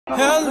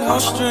Hello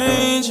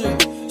stranger,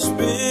 it's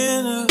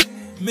been a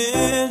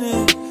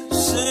minute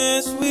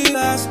since we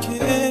last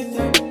kicked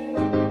it.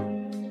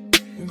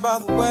 And by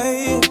the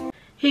way,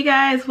 hey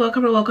guys,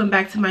 welcome or welcome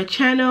back to my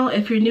channel.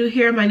 If you're new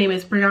here, my name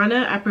is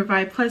Brianna. I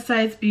provide plus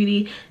size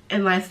beauty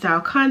and lifestyle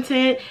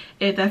content.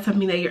 If that's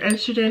something that you're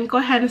interested in, go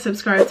ahead and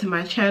subscribe to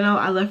my channel.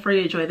 I love for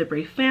you to join the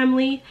Brave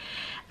family.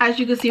 As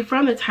you can see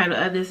from the title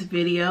of this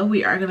video,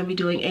 we are going to be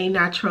doing a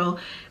natural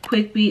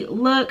quick beat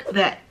look.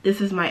 This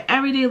is my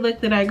everyday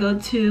look that I go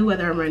to,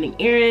 whether I'm running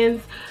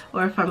errands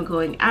or if I'm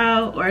going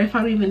out or if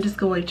I'm even just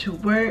going to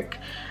work.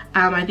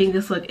 I think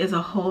this look is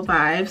a whole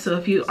vibe, so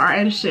if you are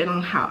interested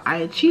in how I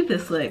achieve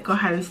this look, go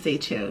ahead and stay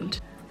tuned.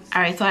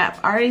 Alright, so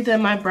I've already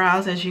done my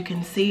brows, as you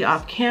can see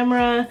off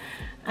camera.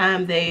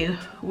 They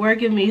were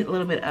giving me a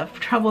little bit of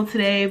trouble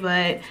today,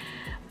 but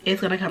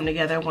it's going to come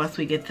together once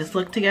we get this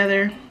look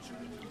together.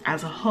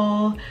 As a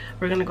whole,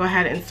 we're going to go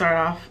ahead and start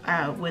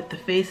off with the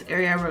face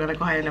area. We're going to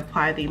go ahead and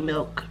apply the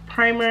Milk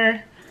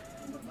Primer.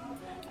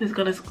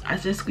 I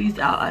just squeezed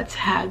out a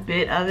tad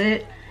bit of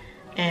it,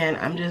 and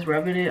I'm just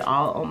rubbing it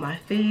all on my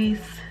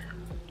face.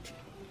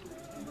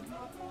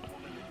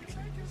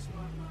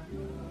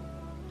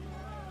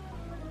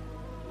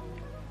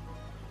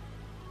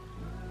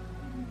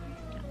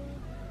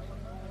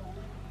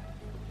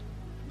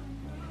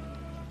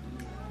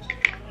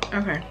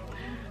 Okay,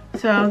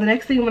 so the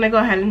next thing I'm going to go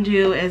ahead and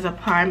do is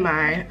apply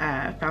my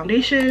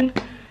foundation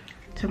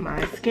to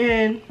my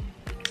skin.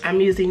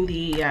 I'm using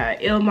the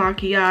E.l.f.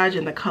 Makiage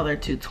in the color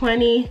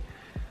 220.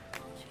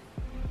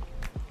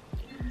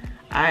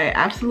 I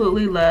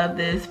absolutely love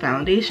this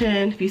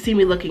foundation. If you see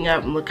me looking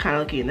up, I'm kind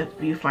of looking in the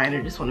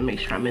viewfinder, just want to make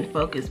sure I'm in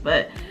focus,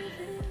 but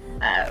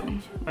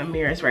my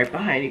mirror is right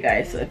behind you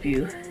guys, so if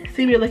you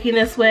see me looking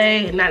this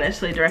way and not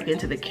necessarily directly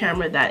into the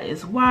camera, that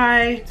is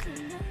why.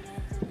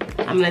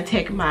 I'm going to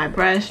take my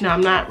brush. Now,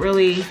 I'm not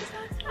really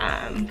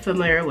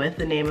familiar with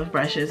the name of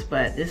brushes,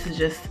 but this is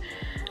just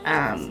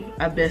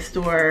a bit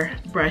store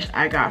brush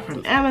I got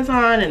from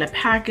Amazon in a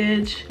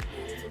package.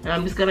 And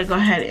I'm just going to go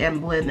ahead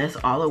and blend this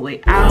all the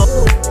way out.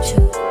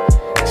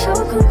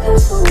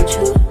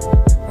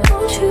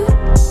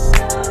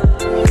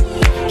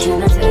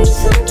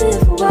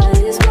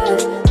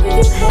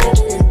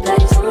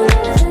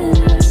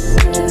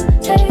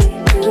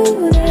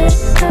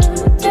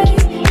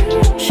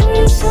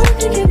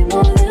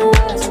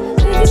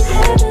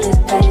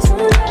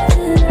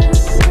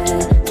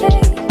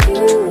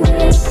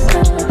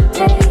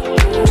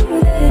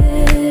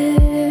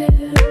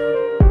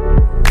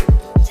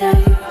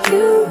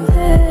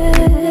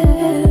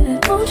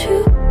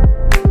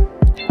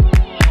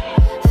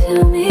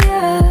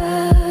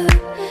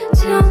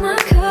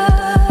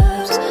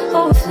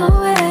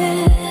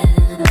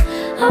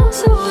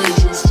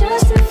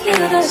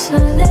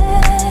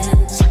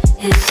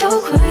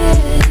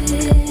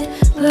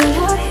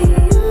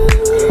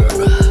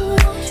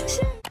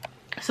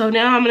 So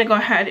now I'm going to go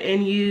ahead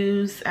and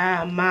use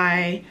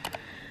my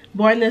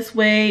Born This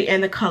Way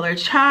in the color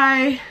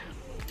Chai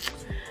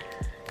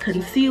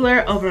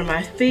concealer over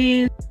my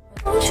face.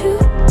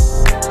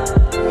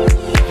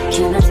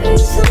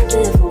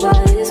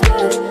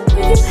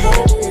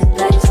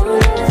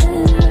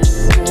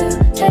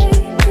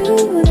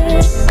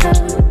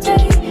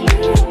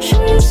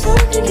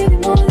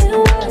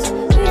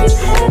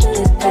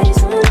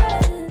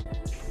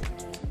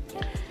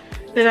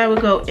 Then I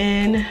would go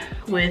in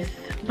with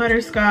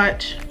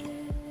butterscotch,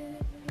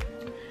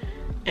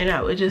 and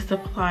I would just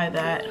apply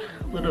that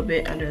a little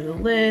bit under the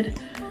lid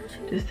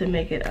just to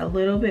make it a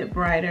little bit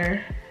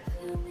brighter.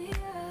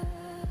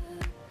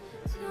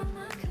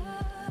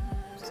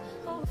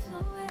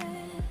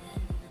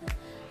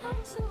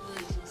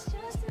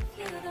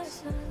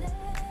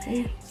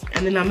 Okay.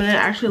 And then I'm gonna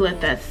actually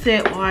let that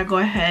sit while I go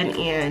ahead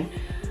and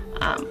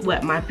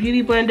wet my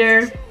beauty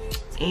blender,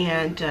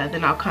 and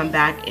then I'll come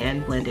back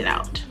and blend it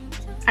out.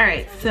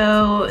 Alright,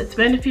 so it's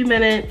been a few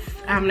minutes.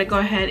 I'm gonna go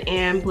ahead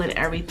and blend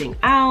everything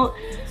out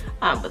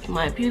with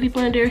my beauty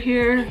blender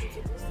here.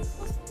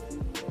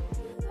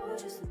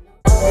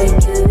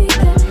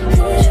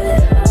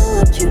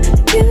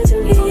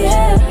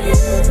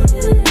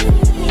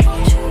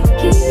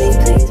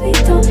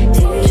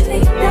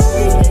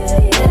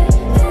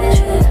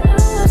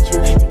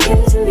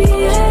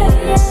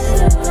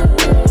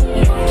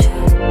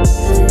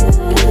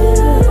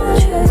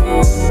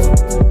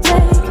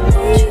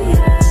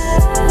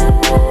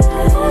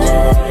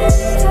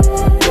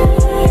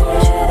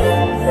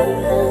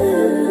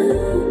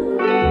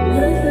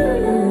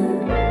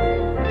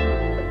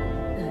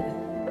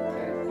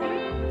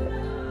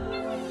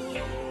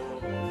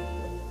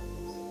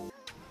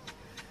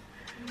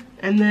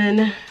 And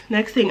then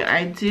next thing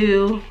I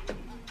do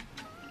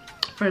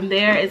from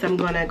there is I'm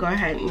going to go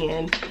ahead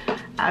and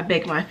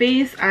bake my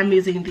face. I'm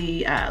using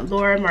the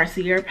Laura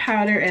Mercier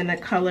powder in the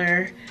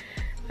color,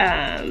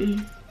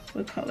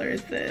 what color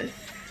is this?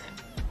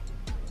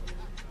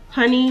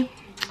 Honey.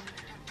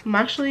 I'm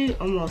actually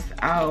almost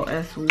out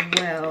as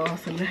well,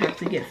 so I'm gonna have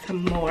to get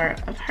some more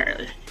of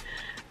her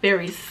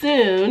very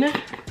soon.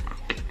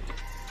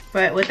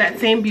 But with that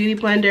same beauty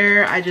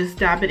blender, I just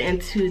dab it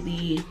into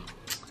the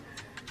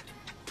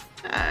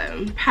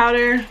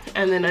powder,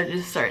 and then I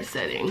just start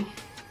setting.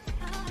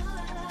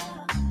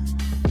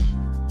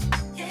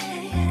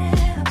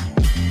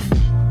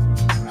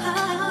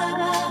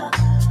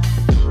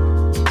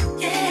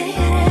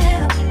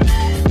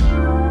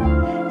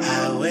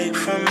 I wake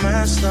from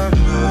my slumber,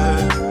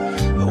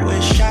 I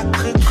wish I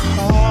could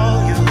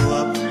call you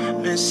up,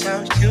 miss how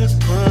you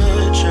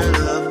put your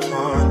love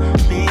on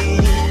me.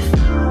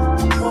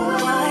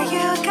 Boy,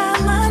 you got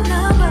my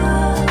number,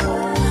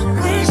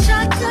 wish I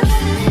could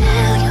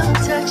feel your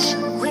touch,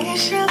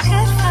 wish you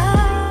could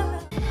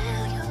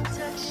feel your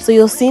touch. So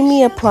you'll see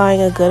me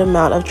applying a good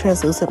amount of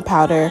translucent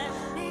powder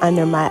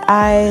under my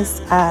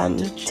eyes.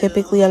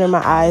 Typically under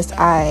my eyes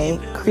I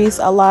crease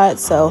a lot,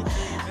 so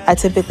I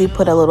typically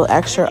put a little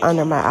extra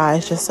under my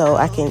eyes just so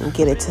I can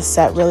get it to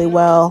set really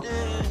well.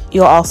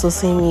 You'll also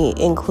see me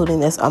including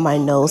this on my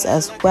nose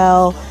as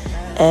well,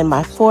 and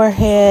my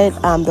forehead.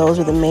 Those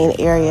are the main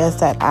areas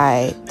that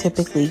I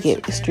typically get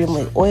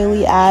extremely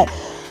oily at,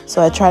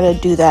 so I try to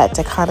do that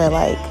to kind of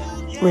like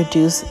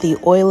reduce the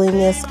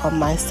oiliness on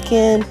my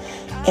skin.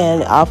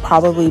 And I'll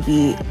probably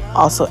be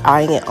also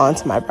adding it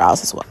onto my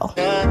brows as well.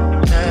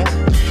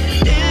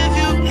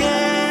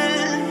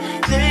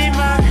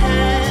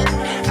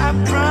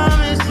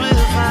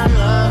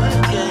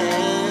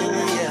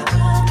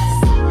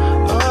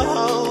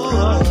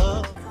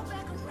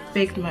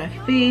 Baked my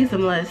face.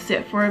 I'm gonna let it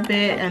sit for a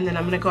bit, and then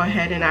I'm gonna go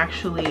ahead and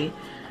actually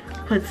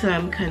put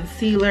some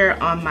concealer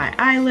on my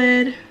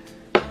eyelid.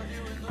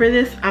 For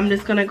this, I'm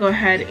just gonna go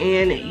ahead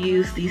and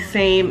use the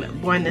same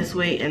Born This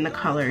Way in the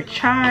color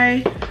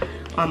Chai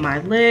on my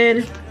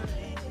lid.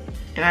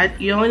 And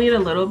you only need a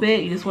little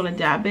bit, you just wanna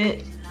dab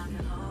it.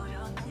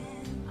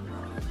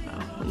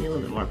 Oh, I need a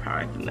little bit more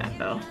product than that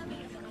though.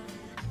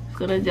 Just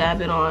gonna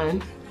dab it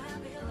on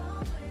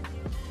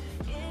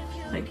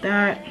like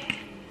that.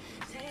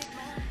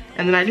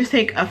 And then I just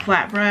take a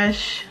flat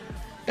brush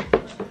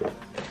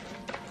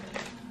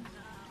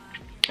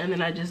and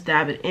then I just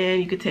dab it in.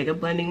 You could take a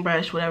blending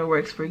brush, whatever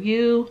works for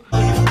you.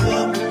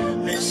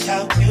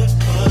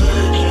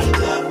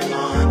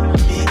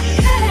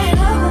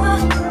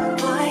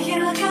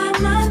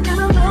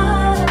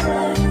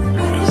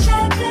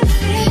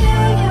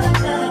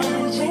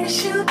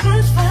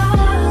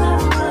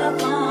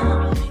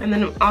 And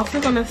then I'm also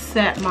gonna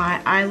set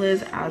my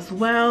eyelids as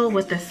well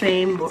with the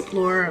same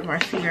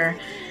Mercier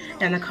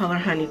and the color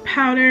Honey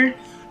Powder.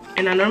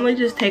 And I normally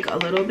just take a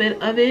little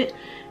bit of it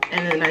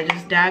and then I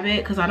just dab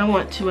it because I don't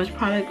want too much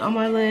product on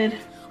my lid,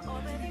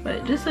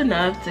 but just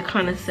enough to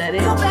kind of set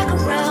it. Even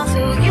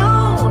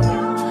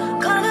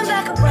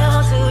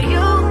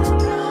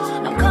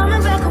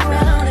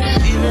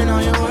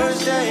on your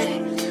worst day,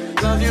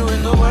 love you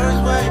in the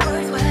worst way,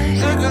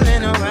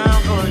 circling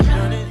around for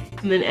eternity.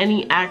 And then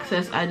any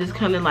excess, I just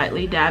kind of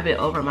lightly dab it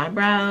over my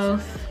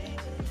brows.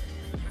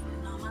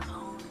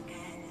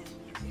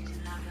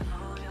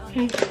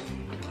 Okay.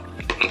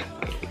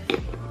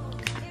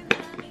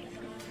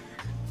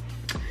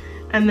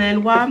 And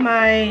then while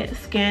my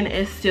skin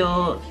is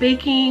still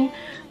baking,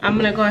 I'm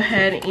gonna go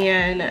ahead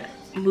and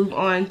move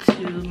on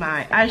to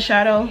my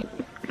eyeshadow.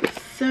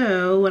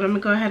 So what I'm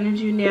gonna go ahead and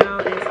do now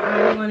is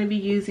I'm gonna be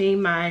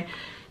using my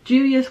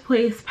Juvia's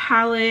Place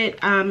palette,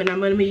 and I'm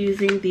gonna be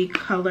using the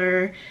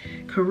color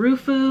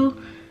Kufuru,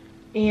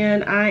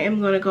 and I am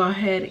gonna go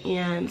ahead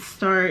and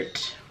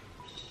start.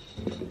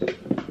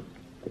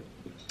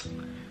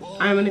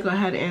 I'm gonna go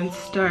ahead and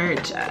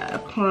start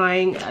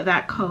applying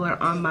that color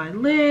on my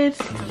lid.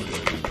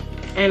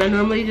 And I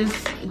normally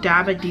just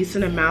dab a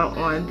decent amount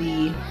on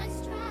the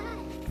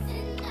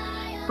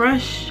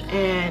brush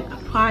and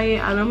apply it.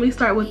 I normally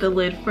start with the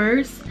lid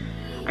first.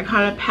 I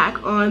kind of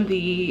pack on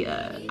the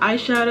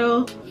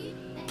eyeshadow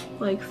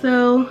like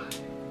so.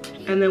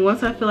 And then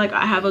once I feel like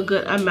I have a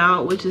good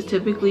amount, which is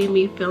typically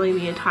me filling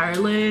the entire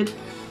lid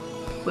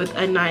with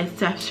a nice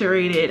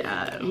saturated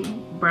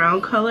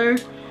brown color,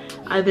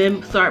 I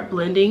then start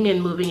blending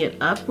and moving it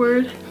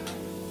upward,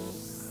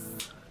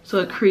 so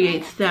it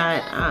creates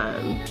that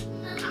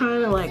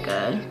kind of like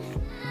a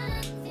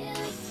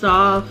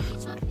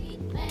soft,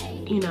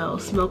 you know,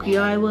 smoky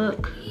eye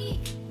look.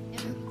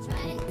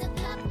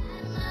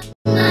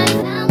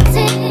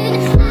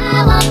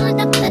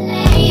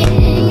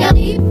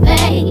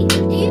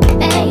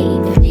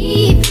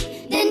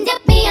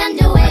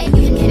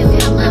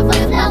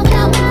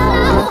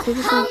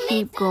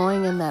 Keep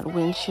going in that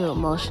windshield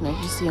motion as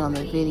you see on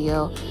the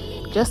video,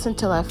 just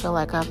until I feel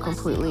like I've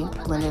completely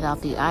blended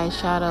out the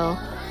eyeshadow,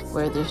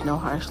 where there's no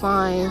harsh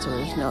lines or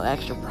there's no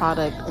extra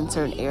product in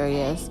certain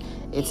areas.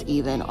 It's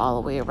even all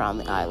the way around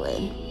the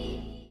eyelid.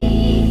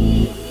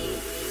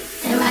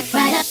 Rock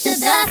right up to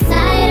the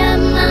side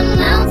of my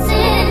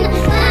mountain,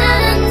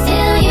 climb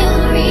until you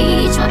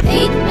reach my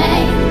peak,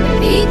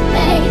 baby,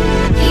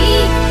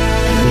 peak.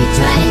 Reach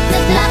right into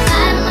the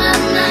bottom of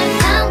my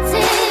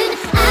mountain.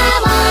 I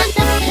want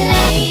to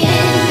play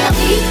in your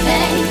deep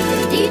bay.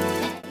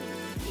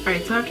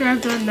 Alright, so after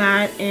I've done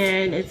that,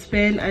 and it's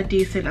been a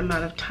decent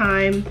amount of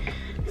time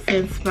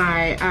since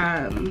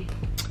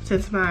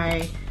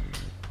my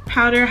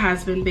powder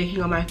has been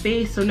baking on my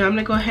face. So now I'm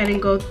gonna go ahead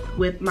and go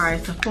with my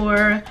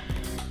Sephora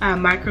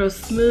Micro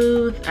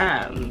Smooth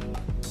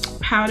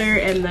powder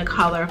in the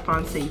color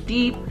Foncé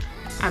Deep.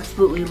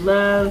 Absolutely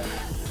love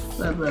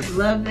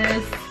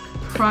this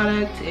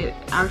product. It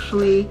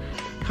actually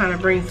kind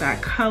of brings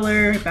that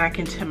color back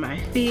into my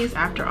face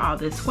after all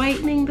this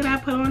whitening that I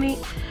put on it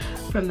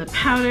from the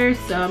powder.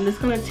 So I'm just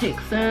gonna take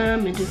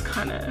some and just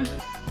kind of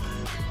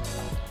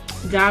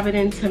dab it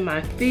into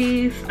my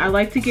face. I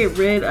like to get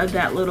rid of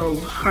that little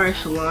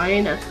harsh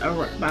line that's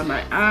by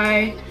my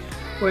eye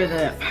where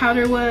the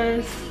powder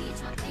was.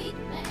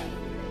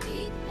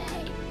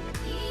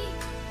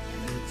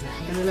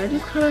 And then I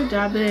just kind of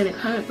dab it in. It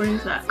kind of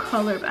brings that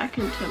color back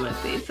into my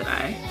face that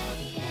I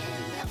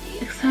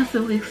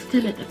excessively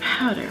extended the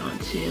powder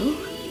onto.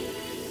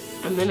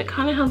 And then it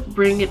kind of helps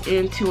bring it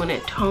into and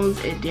it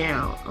tones it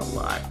down a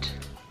lot.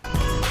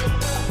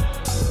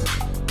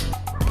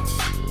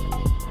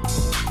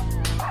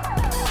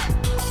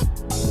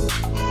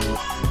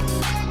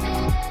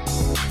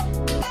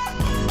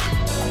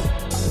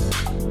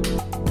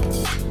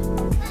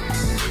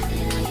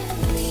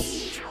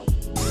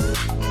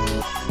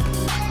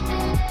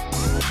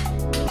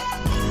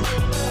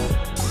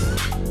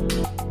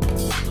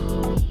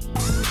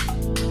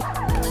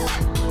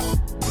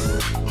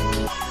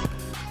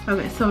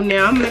 Okay, so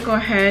now I'm gonna go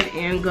ahead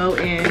and go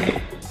in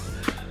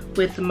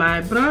with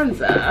my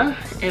bronzer,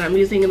 and I'm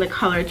using the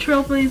color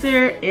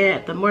Trailblazer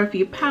and the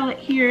Morphe palette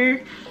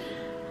here.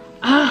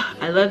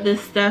 I love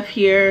this stuff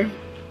here,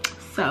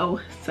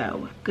 so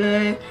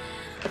good.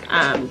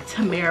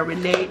 Tamara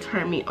Renee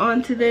turned me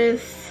on to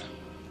this,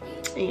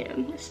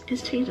 and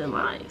it's changing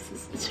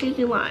lives. It's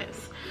changing lives.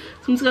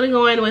 So I'm just gonna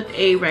go in with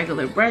a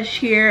regular brush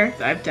here.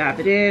 So I've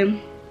dabbed it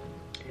in,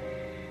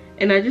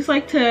 and I just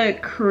like to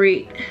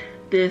create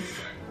this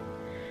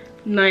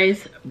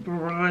nice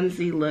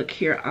bronzy look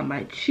here on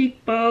my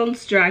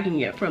cheekbones, dragging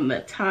it from the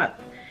top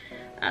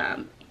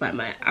by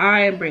my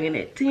eye and bringing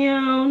it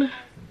down.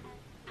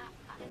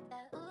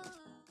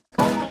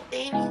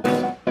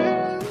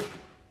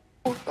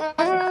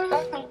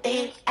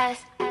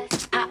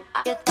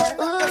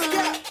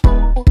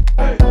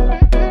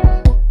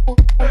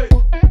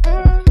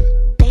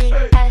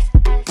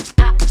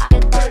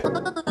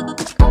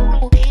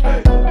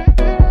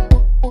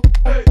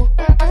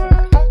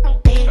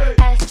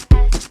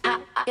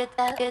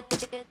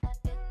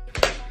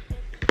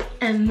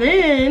 And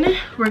then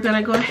we're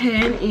gonna go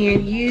ahead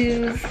and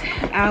use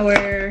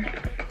our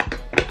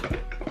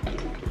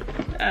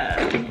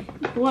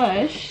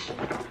blush,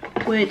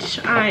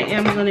 which I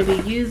am gonna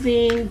be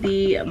using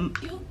the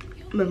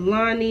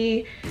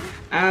Milani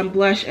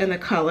blush in the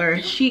color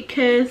Chic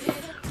Kiss.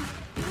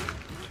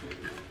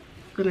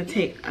 I'm gonna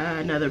take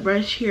another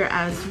brush here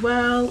as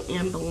well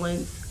and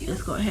blend.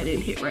 Let's go ahead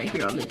and hit right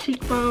here on the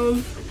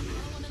cheekbones.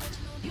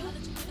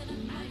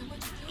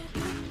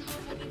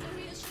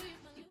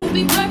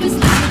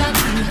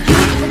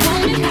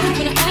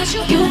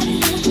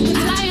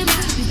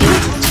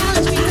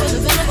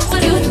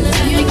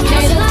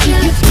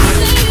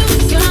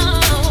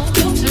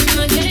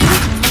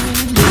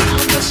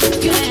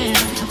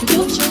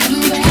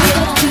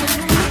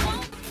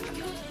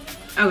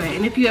 Okay,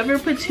 and if you ever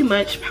put too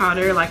much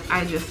powder like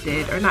I just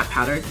did, or not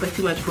powder, but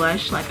too much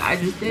blush like I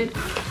just did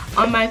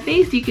on my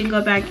face, you can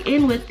go back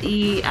in with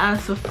the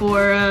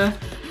Sephora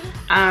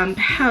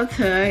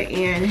powder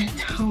and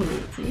tone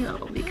it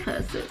down,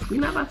 because we're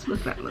not about to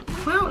look like a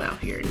clown out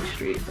here in the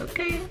streets,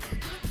 okay?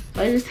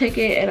 So I just take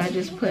it and I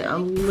just put a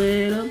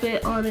little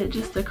bit on it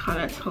just to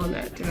kind of tone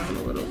that down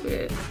a little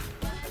bit,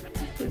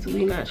 because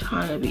we're not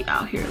trying to be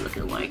out here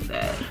looking like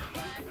that.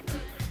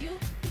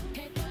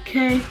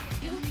 Okay.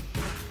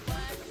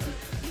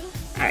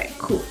 Alright,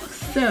 cool.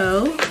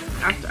 So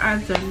after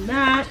I've done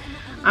that,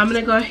 I'm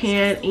gonna go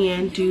ahead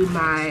and do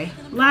my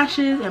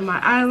lashes and my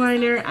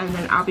eyeliner, and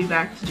then I'll be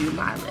back to do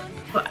my lip.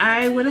 So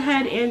I went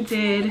ahead and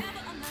did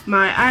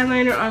my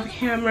eyeliner off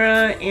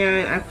camera,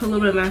 and I put a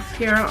little bit of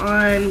mascara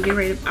on, get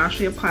ready to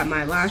actually apply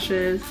my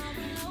lashes.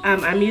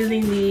 I'm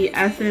using the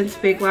Essence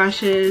Big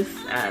Lashes.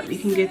 You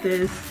can get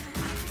this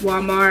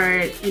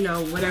Walmart, you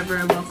know,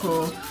 whatever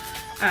local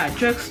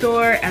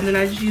drugstore, and then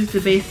I just used the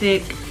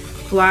basic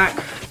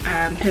black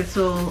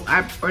pencil,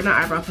 or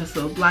not eyebrow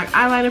pencil, black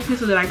eyeliner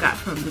pencil that I got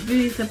from the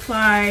beauty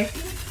supply.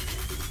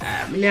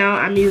 Now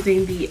I'm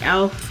using the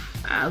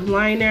E.l.f.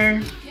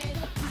 liner.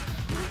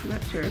 I'm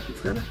not sure if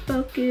it's gonna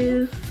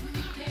focus,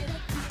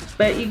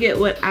 but you get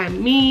what I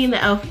mean, the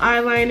E.l.f.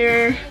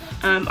 eyeliner.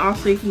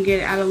 Also, you can get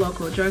it at a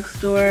local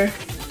drugstore.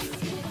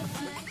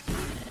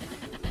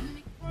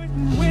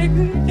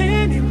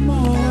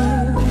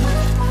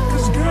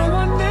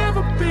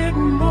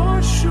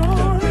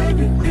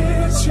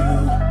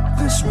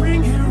 This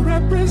ring here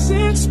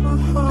represents my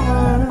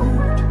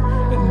heart,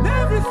 and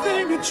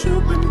everything that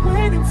you've been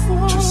waiting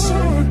for. Just say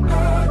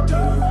I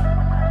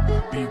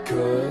do,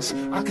 because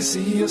I can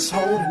see us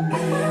holding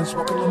hands,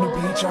 walking on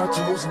the beach, our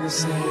toes in the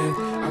sand.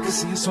 I can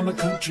see us on the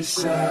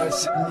countryside,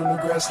 sitting on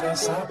the grassland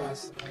side by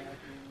side.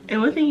 And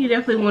one thing you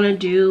definitely want to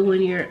do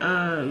when you're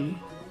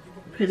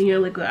putting your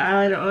liquid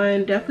eyeliner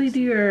on, definitely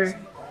do your,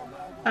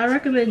 I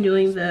recommend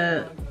doing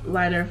the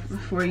liner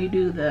before you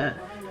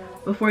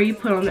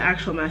put on the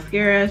actual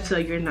mascara, so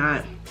you're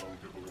not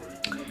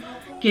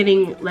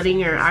letting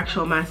your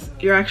actual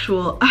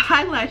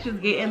eyelashes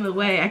get in the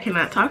way. I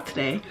cannot talk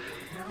today.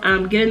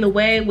 Get in the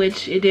way,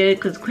 which it did,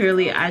 because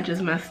clearly I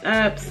just messed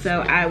up,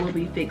 so I will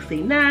be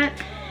fixing that.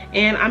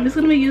 And I'm just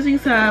gonna be using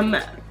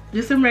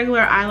just some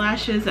regular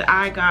eyelashes that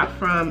I got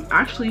from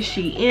actually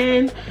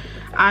Shein.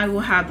 I will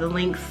have the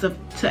links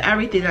to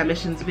everything that I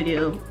mentioned in this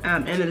video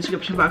in the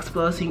description box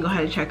below, so you can go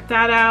ahead and check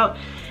that out.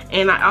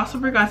 And I also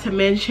forgot to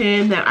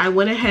mention that I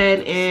went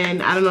ahead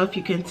and, I don't know if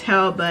you can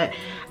tell, but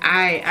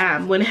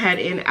I went ahead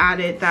and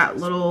added that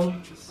little,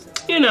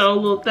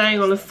 little thing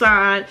on the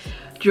side,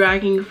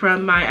 dragging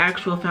from my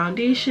actual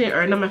foundation,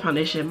 or not my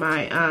foundation,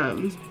 my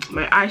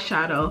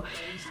eyeshadow,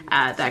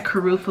 that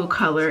Kufuru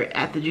color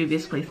at the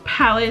Juvia's Place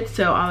palette.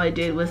 So all I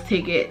did was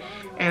take it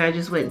and I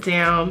just went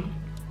down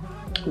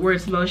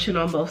words motion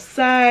on both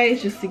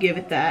sides, just to give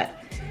it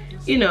that,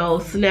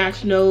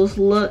 snatch nose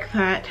look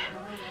that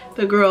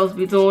the girls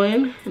be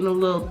doing, and a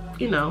little,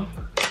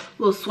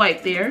 little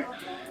swipe there.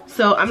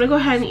 So I'm gonna go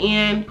ahead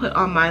and put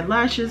on my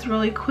lashes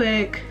really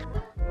quick.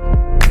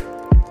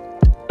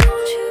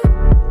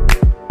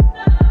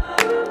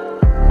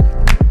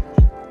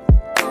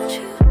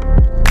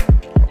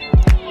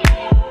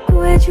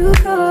 Where'd you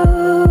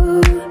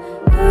go?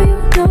 Oh, you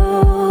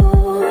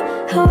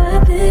know how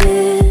I've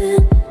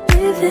been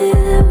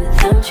living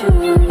without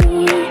you,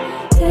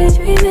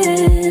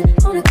 daydreaming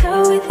on a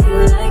cloud with you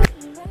like.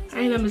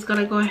 And I'm just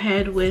gonna go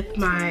ahead with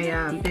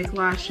my big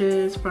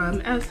lashes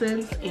from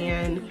Essence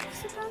and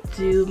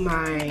do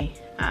my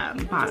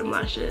bottom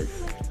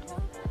lashes.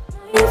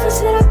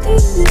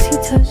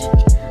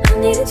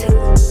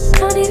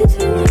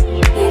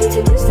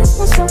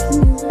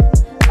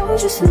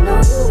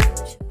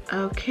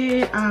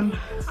 Okay,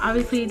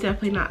 obviously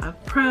definitely not a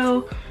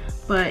pro,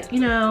 but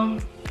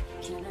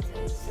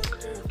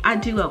I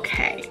do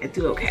okay.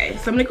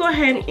 So I'm gonna go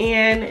ahead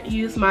and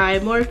use my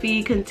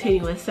Morphe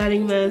Continuous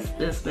Setting Mist.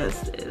 This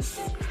mist is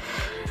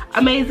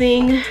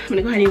amazing. I'm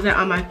gonna go ahead and use that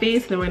on my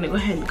face, and then we're gonna go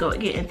ahead and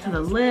get into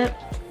the lip.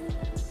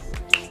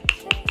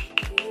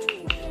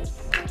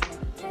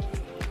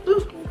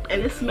 Ooh,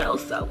 and it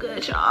smells so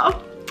good,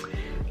 y'all.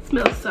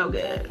 Smells so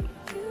good.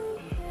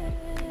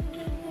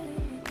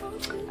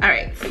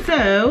 Alright,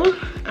 so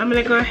I'm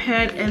gonna go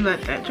ahead and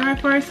let that dry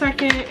for a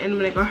second, and I'm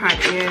gonna go ahead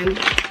and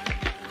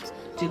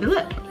do the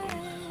lip.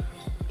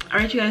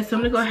 Alright, you guys, so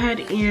I'm gonna go ahead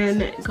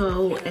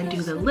and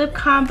do the lip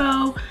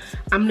combo.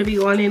 I'm gonna be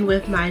going in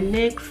with my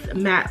NYX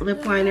matte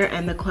lip liner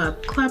and the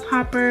Club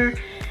Hopper,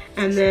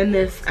 and then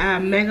this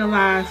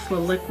MegaLast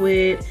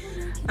liquid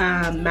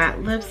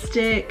matte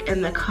lipstick,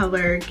 and the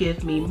color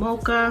Give Me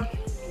Mocha.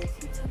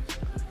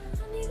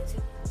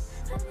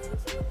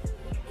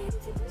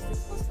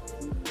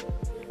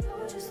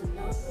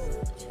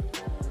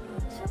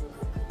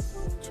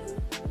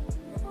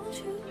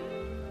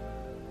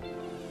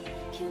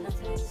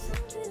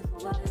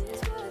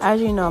 As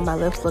you know, my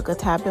lips look a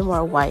tad bit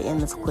more white in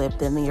this clip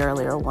than the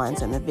earlier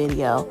ones in the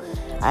video.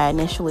 I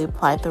initially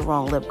applied the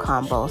wrong lip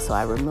combo, so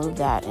I removed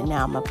that, and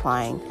now I'm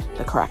applying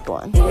the correct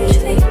one.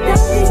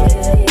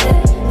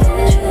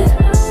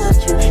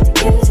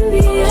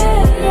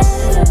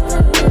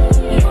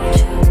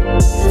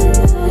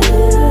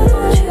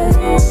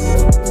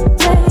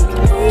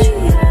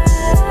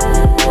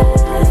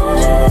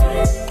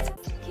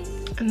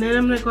 And then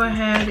I'm gonna go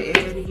ahead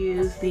and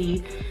use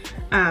the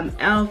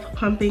E.l.f.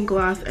 Plumping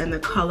Gloss and the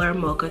color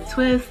Mocha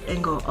Twist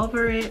and go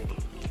over it.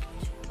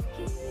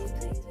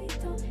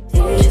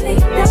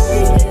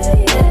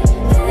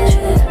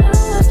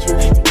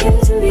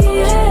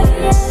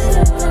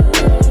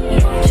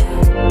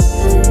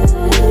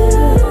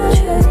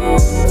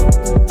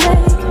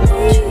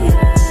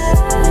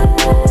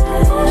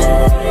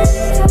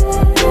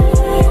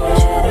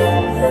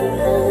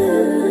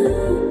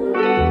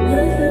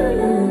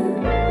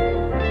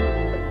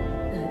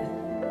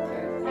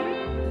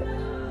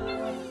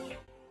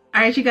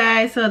 Alright, you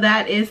guys, so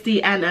that is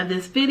the end of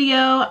this video.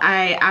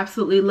 I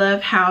absolutely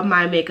love how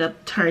my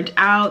makeup turned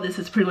out. This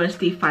is pretty much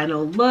the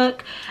final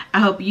look. I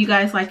hope you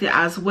guys liked it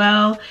as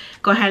well.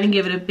 Go ahead and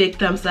give it a big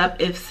thumbs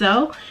up if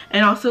so,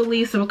 and also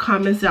leave some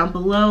comments down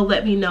below.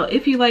 Let me know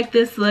if you like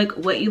this look,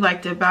 what you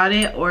liked about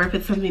it, or if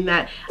it's something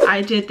that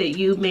I did that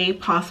you may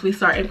possibly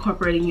start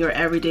incorporating in your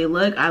everyday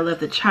look. I love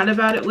to chat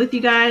about it with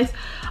you guys.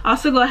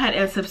 Also, go ahead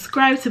and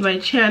subscribe to my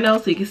channel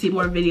so you can see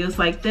more videos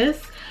like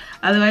this.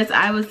 Otherwise,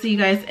 I will see you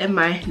guys in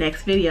my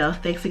next video.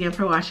 Thanks again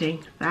for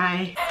watching.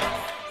 Bye.